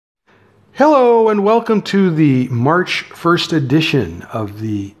Hello and welcome to the March 1st edition of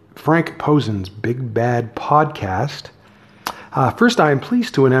the Frank Posen's Big Bad Podcast. First, I am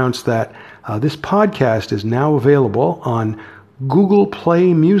pleased to announce that this podcast is now available on Google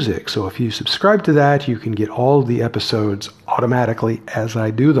Play Music. So if you subscribe to that, you can get all the episodes automatically as I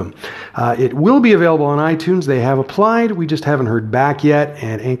do them. It will be available on iTunes. They have applied. We just haven't heard back yet,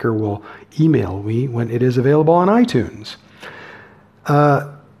 and Anchor will email me when it is available on iTunes.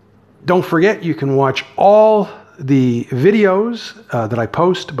 Don't forget, you can watch all the videos that I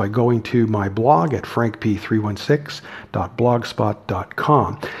post by going to my blog at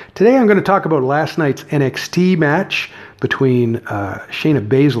frankp316.blogspot.com. Today I'm going to talk about last night's NXT match between Shayna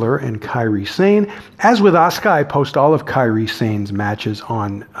Baszler and Kairi Sane. As with Asuka, I post all of Kairi Sane's matches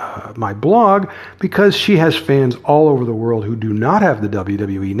on my blog because she has fans all over the world who do not have the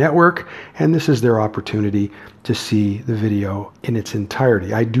WWE Network, and this is their opportunity to see the video in its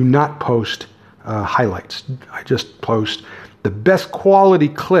entirety. I do not post highlights. I just post the best quality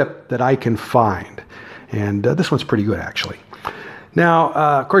clip that I can find. And this one's pretty good, actually. Now,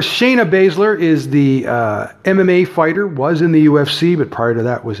 of course, Shayna Baszler is the MMA fighter, was in the UFC, but prior to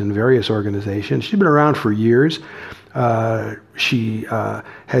that was in various organizations. She's been around for years. She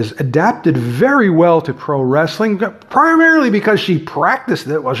has adapted very well to pro wrestling, primarily because she practiced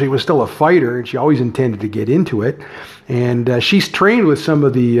it while she was still a fighter, and she always intended to get into it. And she's trained with some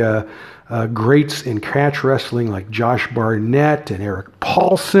of the greats in catch wrestling like Josh Barnett and Eric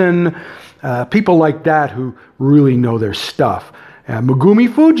Paulson, people like that who really know their stuff. Megumi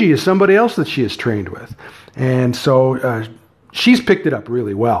Fuji is somebody else that she has trained with. And so she's picked it up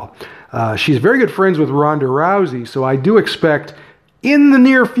really well. She's very good friends with Ronda Rousey, so I do expect in the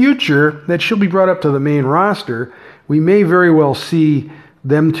near future that she'll be brought up to the main roster. We may very well see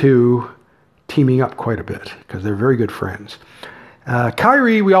them two teaming up quite a bit because they're very good friends.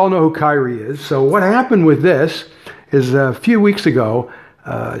 Kairi, we all know who Kairi is. So what happened with this is a few weeks ago,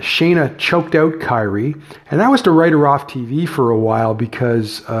 Shayna choked out Kairi, and that was to write her off TV for a while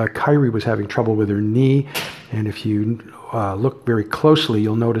because Kairi was having trouble with her knee. And if you look very closely,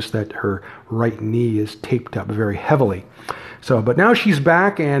 you'll notice that her right knee is taped up very heavily. So, but now she's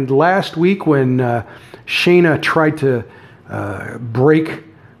back, and last week when Shayna tried to break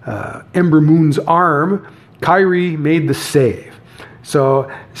Ember Moon's arm, Kairi made the save.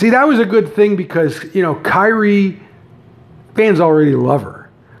 So, see, that was a good thing because, you know, Kairi fans already love her.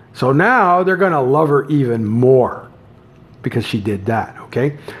 So now they're going to love her even more because she did that,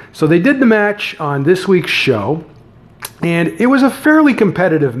 okay? So they did the match on this week's show, and it was a fairly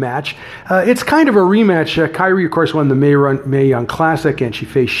competitive match. It's kind of a rematch. Kairi, of course, won the Mae Young Classic, and she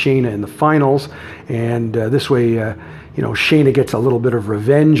faced Shayna in the finals. And this way, Shayna gets a little bit of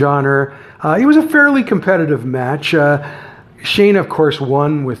revenge on her. It was a fairly competitive match. Shayna, of course,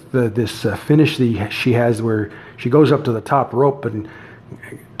 won with this finish she has where she goes up to the top rope and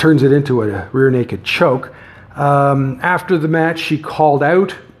turns it into a rear naked choke. After the match, she called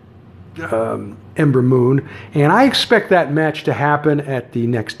out Ember Moon, and I expect that match to happen at the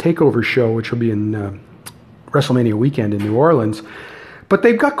next TakeOver show, which will be in WrestleMania weekend in New Orleans. But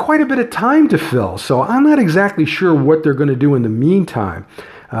they've got quite a bit of time to fill, so I'm not exactly sure what they're going to do in the meantime.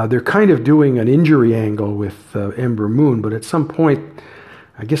 They're kind of doing an injury angle with Ember Moon, but at some point,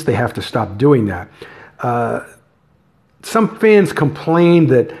 I guess they have to stop doing that. Some fans complained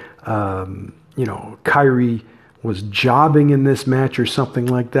that, Kairi was jobbing in this match or something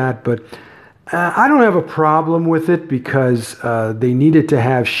like that, but I don't have a problem with it because they needed to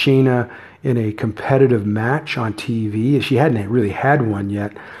have Shayna in a competitive match on TV. She hadn't really had one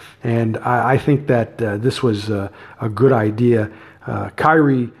yet, and I think that this was a good idea.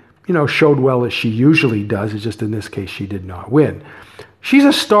 Kairi, showed well as she usually does. It's just in this case she did not win. She's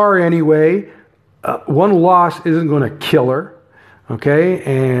a star anyway. One loss isn't going to kill her, okay?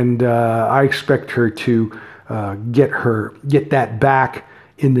 And I expect her to get that back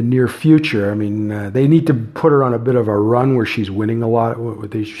in the near future. I mean, they need to put her on a bit of a run where she's winning a lot.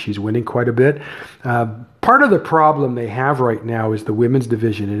 She's winning quite a bit. Part of the problem they have right now is the women's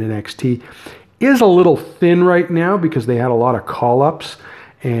division in NXT is a little thin right now because they had a lot of call-ups,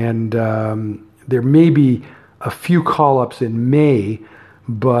 and there may be a few call-ups in May,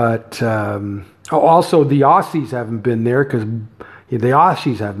 but also the Aussies haven't been there because the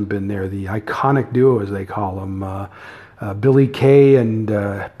Aussies haven't been there. The iconic duo, as they call them, Billie Kay and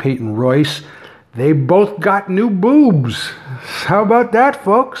Peyton Royce, they both got new boobs. How about that,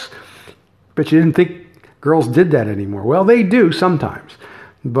 folks? But you didn't think girls did that anymore. Well, they do sometimes,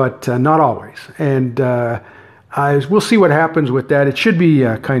 but not always. And we'll see what happens with that. It should be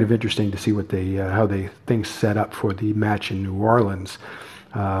kind of interesting to see what how things set up for the match in New Orleans.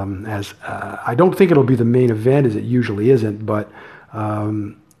 as I don't think it'll be the main event, as it usually isn't, but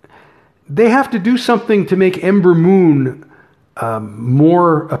they have to do something to make Ember Moon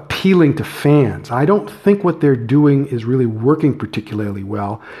more appealing to fans. I don't think what they're doing is really working particularly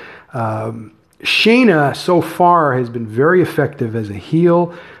well. Shayna so far has been very effective as a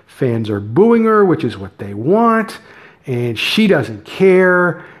heel. Fans are booing her, which is what they want, and she doesn't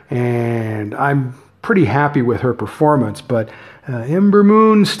care, and I'm pretty happy with her performance, but Ember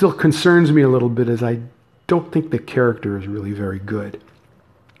Moon still concerns me a little bit, as I don't think the character is really very good.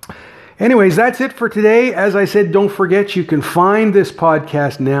 Anyways, that's it for today. As I said, don't forget you can find this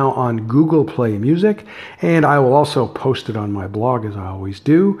podcast now on Google Play Music, and I will also post it on my blog, as I always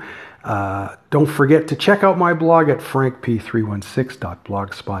do. Don't forget to check out my blog at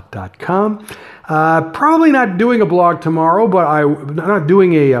frankp316.blogspot.com. Probably not doing a blog tomorrow, but I'm not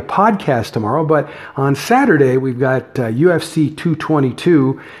doing a podcast tomorrow, but on Saturday we've got UFC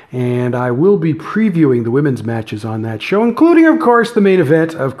 222, and I will be previewing the women's matches on that show, including, of course, the main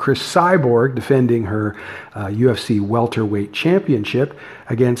event of Chris Cyborg defending her UFC welterweight championship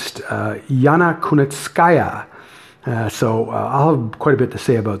against Yana Kunitskaya. So I'll have quite a bit to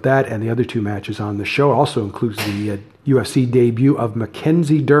say about that and the other two matches on the show. It also includes the UFC debut of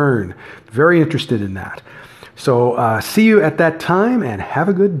Mackenzie Dern. Very interested in that. So see you at that time, and have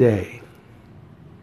a good day.